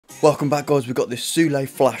Welcome back, guys. We've got this Sule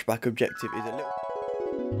Flashback objective.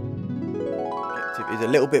 Is a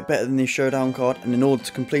little bit better than the showdown card, and in order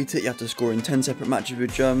to complete it you have to score in 10 separate matches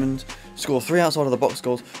with Germans, score 3 outside of the box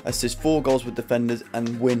goals, assist 4 goals with defenders,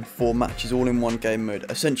 and win 4 matches all in one game mode.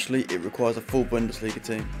 Essentially it requires a full Bundesliga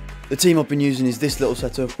team. The team I've been using is this little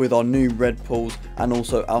setup with our new red pools and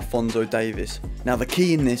also Alphonso Davies. Now the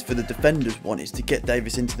key in this for the defenders one is to get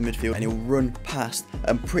Davies into the midfield and he'll run past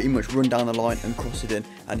and pretty much run down the line and cross it in,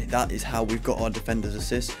 and that is how we've got our defenders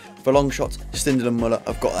assist. For long shots, Stindl and Muller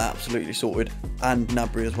have got that absolutely sorted, and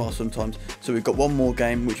Gnabry as well sometimes. So we've got one more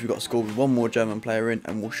game which we've got to score with one more German player in,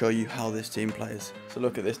 and we'll show you how this team plays. So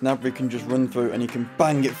look at this, Gnabry can just run through and he can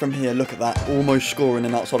bang it from here. Look at that, almost scoring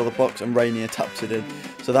and outside of the box, and Rainier taps it in.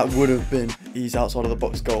 So that would have been his outside of the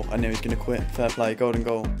box goal. I knew he's going to quit. Fair play, golden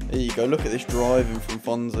goal. There you go, look at this driving from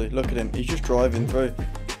Fonzie. Look at him, he's just driving through.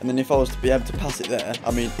 And then if I was to be able to pass it there, I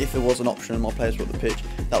mean, if there was an option and my players were at the pitch,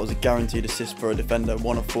 that was a guaranteed assist for a defender.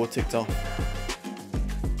 1 of 4 ticked off.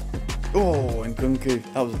 Oh, and Kunku,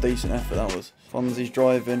 that was a decent effort, that was. Fonzie's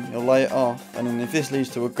driving, he'll lay it off, and then if this leads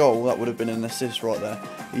to a goal, that would have been an assist right there.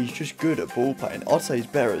 He's just good at ball playing. I'd say he's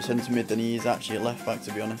better at centre mid than he is actually at left back,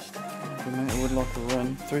 to be honest. Good, mate, I would like a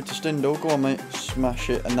run. Through to Stindl, go on mate, smash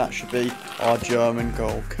it, and that should be our German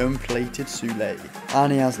goal. Completed Sule.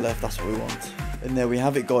 And he has left, that's what we want. And there we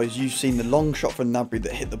have it, guys. You've seen the long shot from Gnabry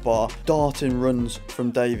that hit the bar, darting runs from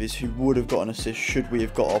Davies, who would have got an assist should we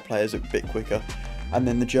have got our players a bit quicker, and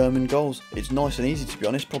then the German goals. It's nice and easy, to be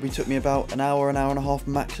honest. Probably took me about an hour and a half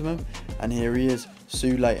maximum, and here he is,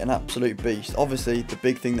 Sule, an absolute beast. Obviously the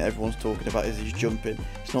big thing that everyone's talking about is his jumping.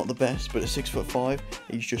 It's not the best, but at 6'5",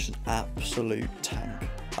 he's just an absolute tank.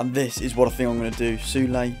 And this is what I think I'm going to do.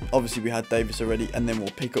 Sule, obviously we had Davies already, and then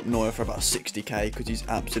we'll pick up Neuer for about 60k because he's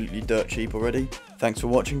absolutely dirt cheap already. Thanks for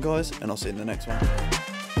watching, guys, and I'll see you in the next one.